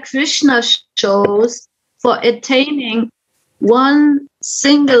desire Krishna shows for attaining one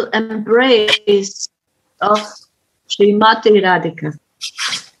single embrace of Srimati Radhika.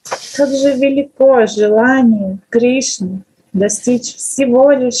 Как же велико желание Кришны достичь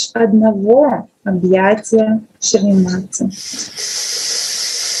всего лишь одного объятия Шримати.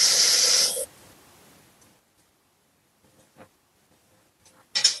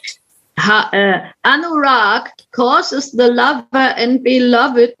 Anurag causes the lover and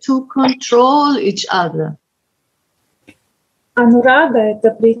beloved to control each other. Анурага —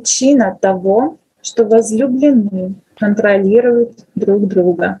 это причина того, что возлюбленные контролируют друг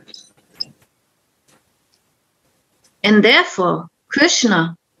друга. And therefore,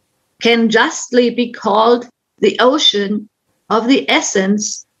 Krishna can justly be called the ocean of the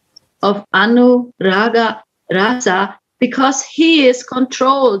essence of Anuraga Rasa, because he is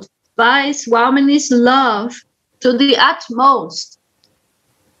controlled by Swamini's love to the utmost.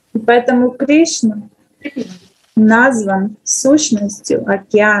 Поэтому Кришна назван сущностью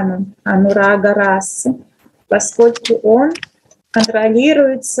океана Анурага Расы, поскольку он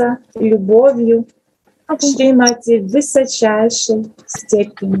контролируется любовью Шримати в высочайшей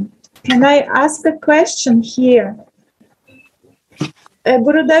степени. Can I ask a question here?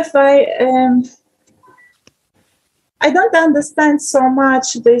 Gurudev, I don't understand so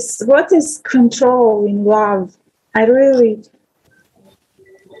much this. What is control in love? I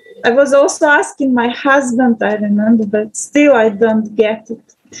was also asking my husband, I remember, but still I don't get it.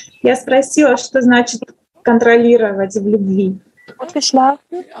 Я спросила, что значит контролировать в любви. Gut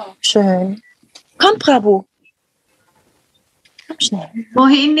geschlafen? Schön. Komm, Prabhu. Komm schnell.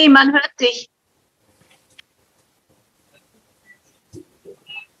 Mohini, man hört dich.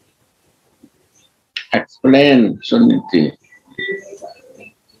 Explain, Sudhanidhi.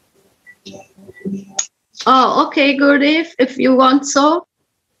 Oh, okay, Gurudev, if you want so.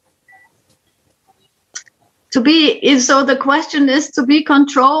 So the question is to be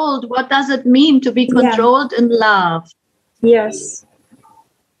controlled. What does it mean to be controlled in love? Yes.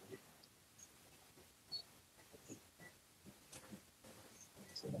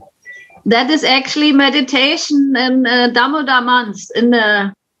 That is actually meditation in Damodar months. In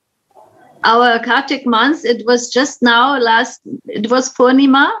our Kartik months, it was just now it was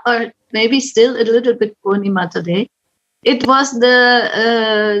Purnima, or maybe still a little bit Purnima today. It was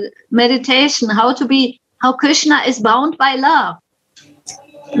the meditation, how Krishna is bound by love.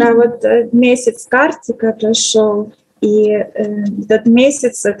 Да, вот месяц Картика прошел, и этот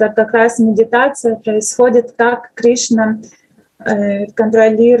месяц, это как раз медитация происходит, как Кришна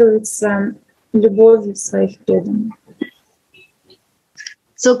контролируется любовью своих преданных.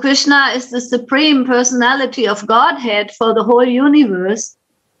 So Krishna is the supreme personality of Godhead for the whole universe,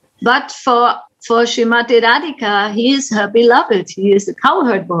 but for Srimati Radhika, he is her beloved. He is a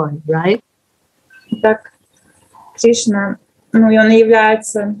cowherd boy, right? Так, Кришна, он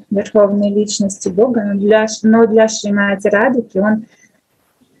является верховной личностью Бога, но для Шримати Радхики он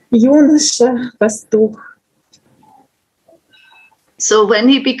юноша, пастух. So when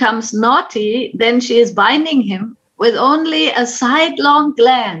he becomes naughty, then she is binding him with only a sidelong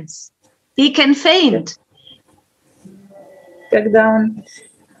glance. He can faint. Когда он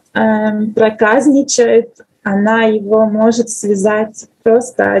проказничает, она его может связать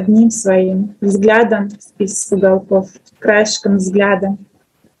просто одним своим взглядом из уголков, краешком взгляда,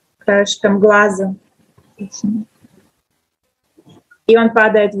 краешком глаза. И он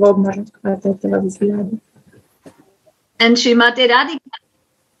падает в обморок от этого взгляда. And Srimati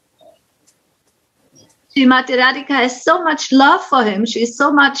Radhika has so much love for him. She's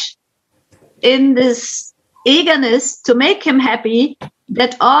so much in this eagerness to make him happy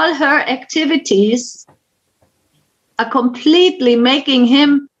that all her activities are completely making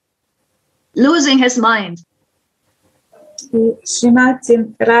him losing his mind. И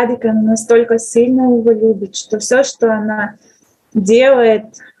Шримати Радика настолько сильно его любит, что все, что она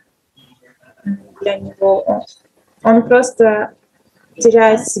делает для него, он просто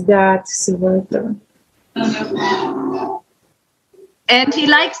теряет себя от всего этого. And he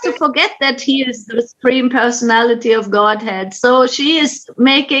likes to forget that he is the Supreme Personality of Godhead. So she is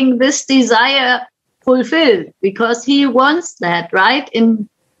making this desire fulfilled because he wants that, right? In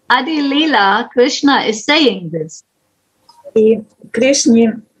Adi Leela, Krishna is saying this. И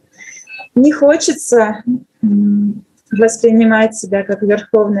Кришне не хочется воспринимать себя как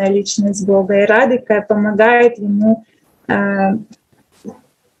верховная личность Бога, и Радика помогает ему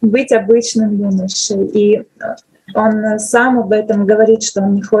быть обычным юношей. И он сам об этом говорит, что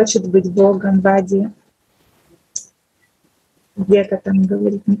он не хочет быть Богом в Аде. Где-то там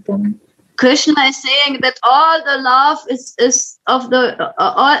говорит, не помню. Krishna is saying that all the love is of the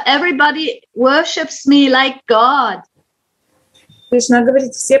everybody worships me like God. Кришна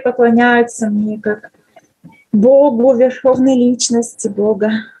говорит, все поклоняются мне как Богу, верховной личности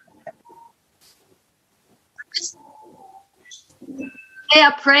Бога. They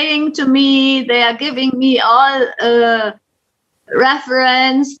are praying to me. They are giving me all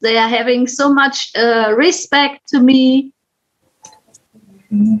reference. They are having so much respect to me.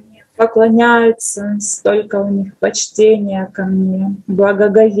 Поклоняются, столько у них почтения ко мне,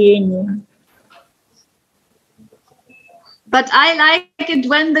 благоговения. But I like it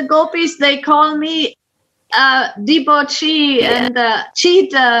when the gopis, they call me debauchee and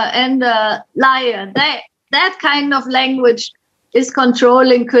cheater and liar. That kind of language is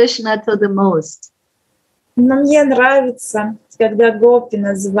controlling Krishna to the most. Но мне нравится, когда гопи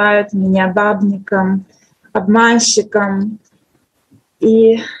называют меня бабником, обманщиком.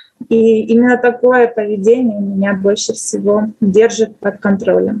 И именно такое поведение меня больше всего держит под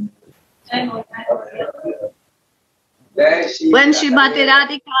контролем. When Srimati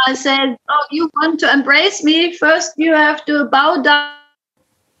Radhika says, "Oh, you want to embrace me? First, you have to bow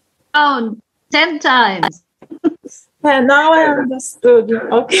down 10 times." Now I understood.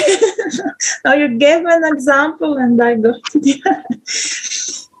 Okay. Now you gave an example, and I got it.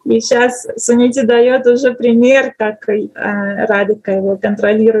 И сейчас Сунити дает уже пример, как Радика его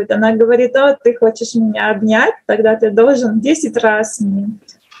контролирует. Она говорит: "О, ты хочешь меня обнять? Тогда ты должен 10 раз мне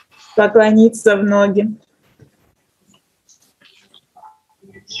поклониться в ноги."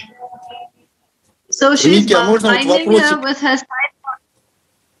 So she's binding her with her side.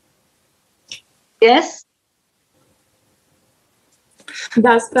 Yes.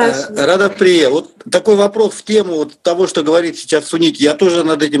 Да, спрашиваю. Рада Прия, вот такой вопрос в тему вот того, что говорит сейчас Сунити. Я тоже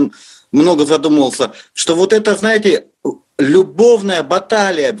над этим много задумывался, что вот это, знаете, любовная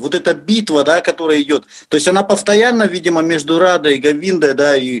баталия, вот эта битва, да, которая идет, то есть она постоянно, видимо, между Радой и Говиндой,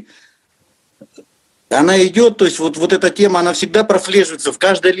 да, и она идет, то есть вот эта тема, она всегда прослеживается в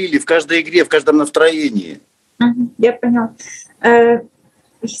каждой лилии, в каждой игре, в каждом настроении. Я понял.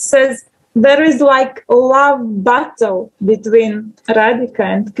 He says there is like a love battle between Radhika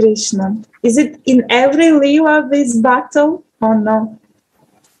and Krishna. Is it in every lila this battle or no?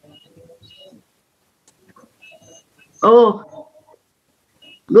 Oh,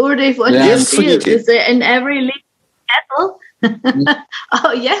 Gurudev, what do you feel? Is there in every battle?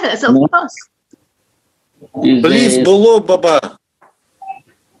 Oh yes, of course. Please, Bolo Baba.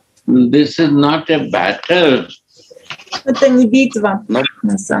 This is not a battle. Это не битва,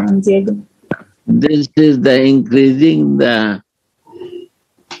 на самом деле. This is the increasing the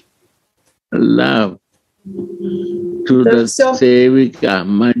love to the Sevika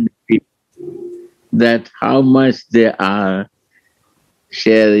Mandi, that how much they are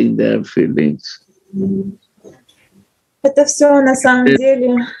sharing their feelings. Это все на самом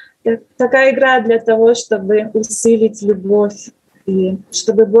деле такая игра для того, чтобы усилить любовь и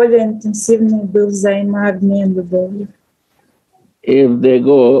чтобы более интенсивный был взаимообмен любовью. If they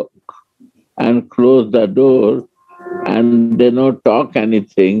go and close the door and they don't talk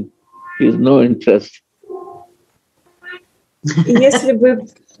anything, is no interest. Если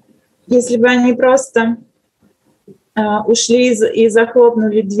бы они просто ушли и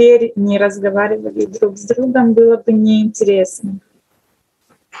захлопнули дверь, не разговаривали друг с другом, было бы неинтересно.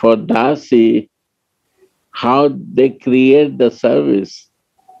 for Dasi, how they create the service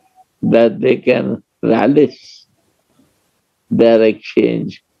that they can relish their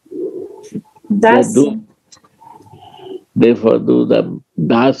exchange. Даси. Therefore, do the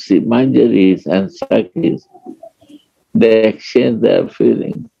Dasi, Manjaris and Sakis, they exchange their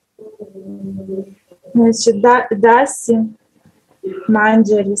feeling. Значит, Даси,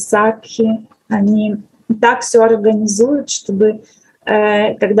 Манджари, Сакхи, они так все организуют, чтобы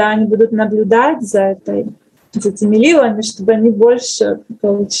когда они будут наблюдать за этими лилами, чтобы они больше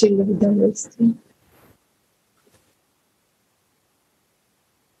получили удовольствие.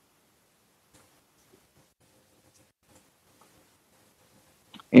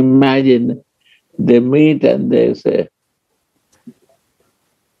 Imagine they meet and they say,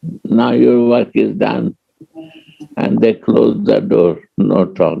 now your work is done. And they close the door, no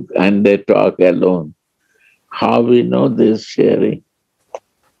talk, and they talk alone. How we know this sharing?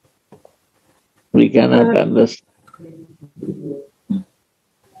 We cannot understand.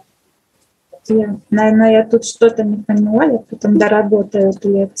 Наверное, я тут что-то не поняла, я потом доработаю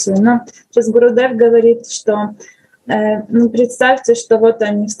эту лекцию. Но сейчас Гурудев говорит, что представьте, что вот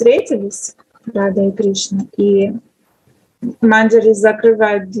они встретились, Рада и Кришна, и Манджари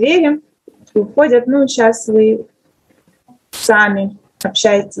закрывают двери, уходят, сейчас вы сами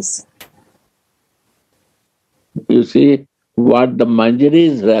общаетесь. You see, what the Manjari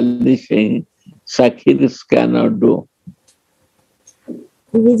is relishing, Sakhiris cannot do.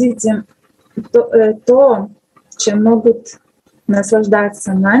 Видите, то, чем могут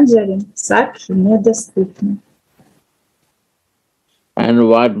наслаждаться Манджари, Сакхи недоступно. And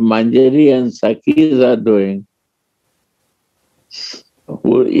what Manjari and Sakhis are doing,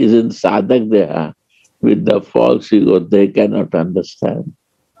 who is in sadhak deha, with the false ego, they cannot understand.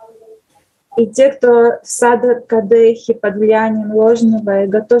 И те, кто в садхак-кадехе под влиянием ложного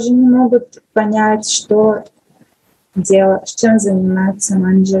эго, тоже не могут понять, что делать, чем занимается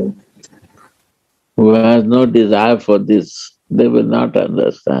Манджари. Who has no desire for this, they will not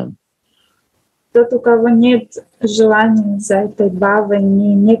understand. Тот, у кого нет желания за этой бхавой,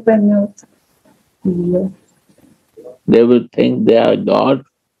 не поймет ее. They will think they are God.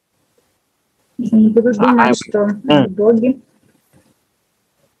 Они будут думать, что они боги.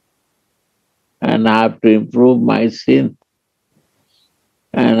 And I have to improve my sin.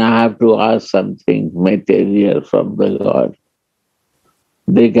 And I have to ask something material from the God.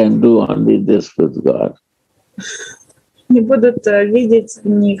 They can do only this with God. Не будут видеть в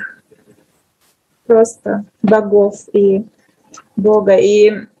них просто богов и Бога.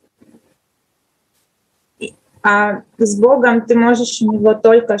 А с Богом ты можешь у него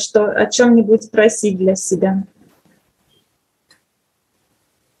только о чем-нибудь просить для себя.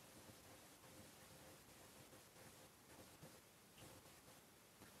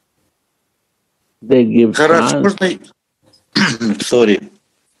 They give Хорошо, chance. можно... Sorry.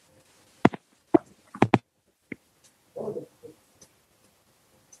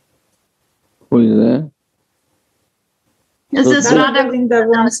 Who is there? This So is this- Radha.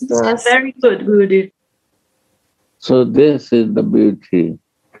 Very good, Gurudev. So this is the beauty.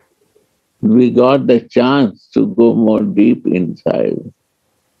 We got the chance to go more deep inside.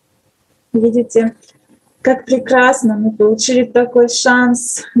 Видите, как прекрасно мы получили такой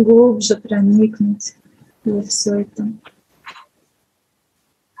шанс глубже проникнуть во все это.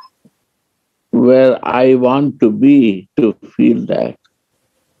 Where I want to be to feel that.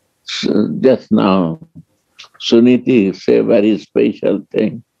 So just now, Suniti say a very special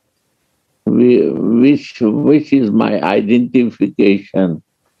thing. Which is my identification?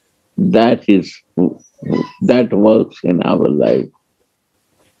 That works in our life.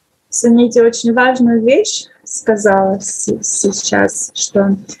 Сунити очень важную вещь сказала сейчас,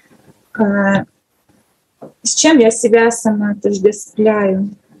 что с чем я себя сама отождествляю,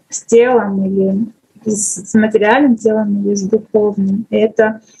 с телом или с материальным телом или с духовным. И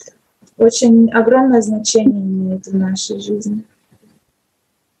это очень огромное значение имеет в нашей жизни.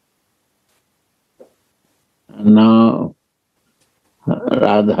 Now,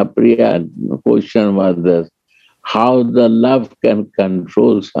 Radha Priya question was this: how the love can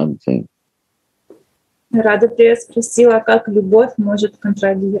control something? Рада Прия спросила, как любовь может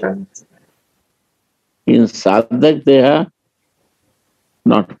контролировать. In sadhak deha,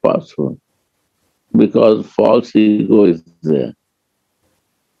 not possible, because false ego is there.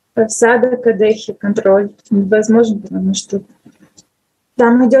 В садхак-кадехе контроль невозможен, потому что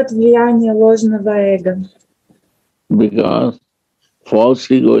там идет влияние ложного эго. Because false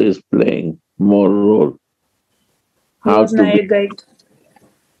ego is playing more role. Ложное эго.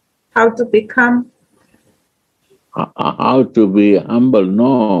 How to become. how to be humble.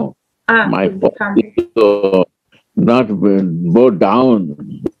 No, my ego not bow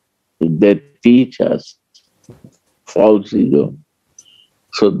down. They teach us false ego.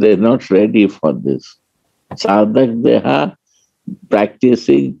 So they're not ready for this. Sadhak deha,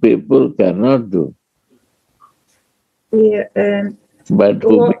 practicing people cannot do. But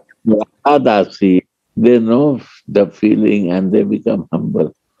who become Radhasi, they know the feeling and they become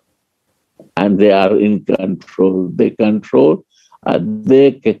humble. And they are in control. They control,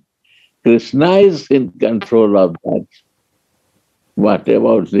 Krishna is in control of that. What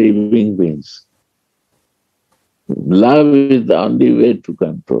about living beings? Love is the only way to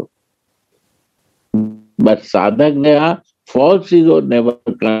control. But sadhak deha, false ego never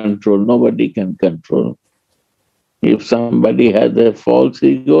control. Nobody can control. If somebody has a false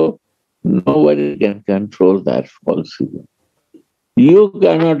ego, nobody can control that false ego. You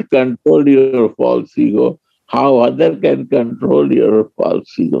cannot control your false ego. How other can control your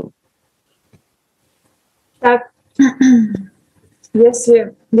false ego? Так,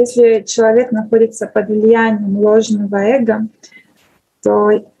 если человек находится под влиянием ложного эго,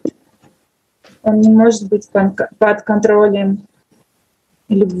 то он не может быть под контролем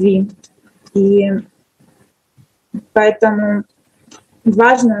любви. И поэтому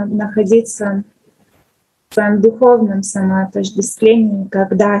важно находиться в своем духовном самоотождествлении,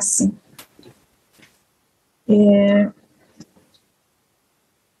 как даси. И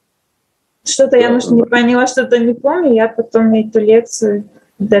что-то я, может, не поняла, что-то не помню, я потом эту лекцию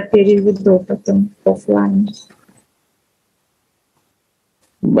переведу потом офлайн.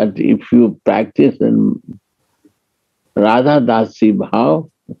 But if you practice in Radha Dasi Bhav,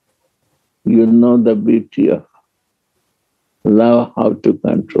 you know the beauty of love, how to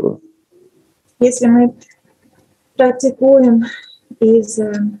control. Если мы практикуем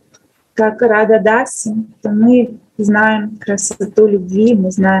как Рада Даси, то мы знаем красоту любви,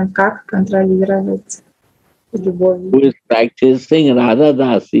 мы знаем, как контролировать любовь. Who is practicing Radha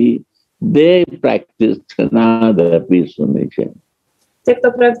Dasi, they practice Trinada Pisunation. Те,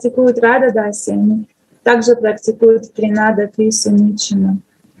 кто практикует Рада Даси, они также практикуют Тринада Писуничана.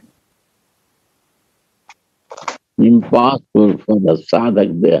 Impossible for the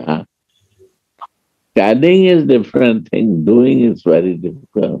sadhak deha. Studying is different thing, doing is very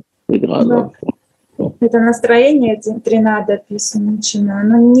difficult. Это настроение Тринада Писуничана,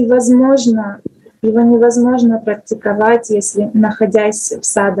 оно невозможно, его невозможно практиковать, если находясь в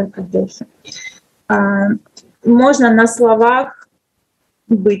садака дехе. Можно на словах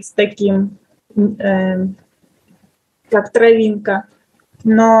быть таким, как травинка,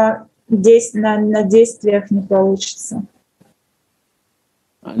 но на действиях не получится.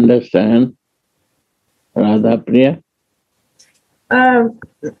 Understand, Radha Priya?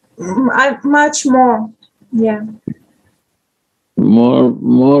 Much more, yeah.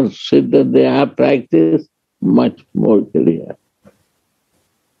 More Siddha Deha practice, much more clear.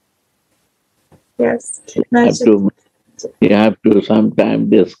 Yes. You have to sometime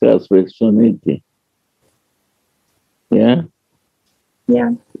discuss with Sudhanidhi. Yeah?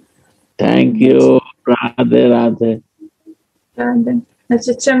 Yeah. Thank you, Radhe Radhe.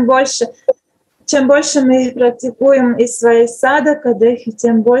 Значит, чем больше мы практикуем из своей садака,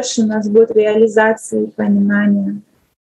 тем больше у нас будет реализации и понимания.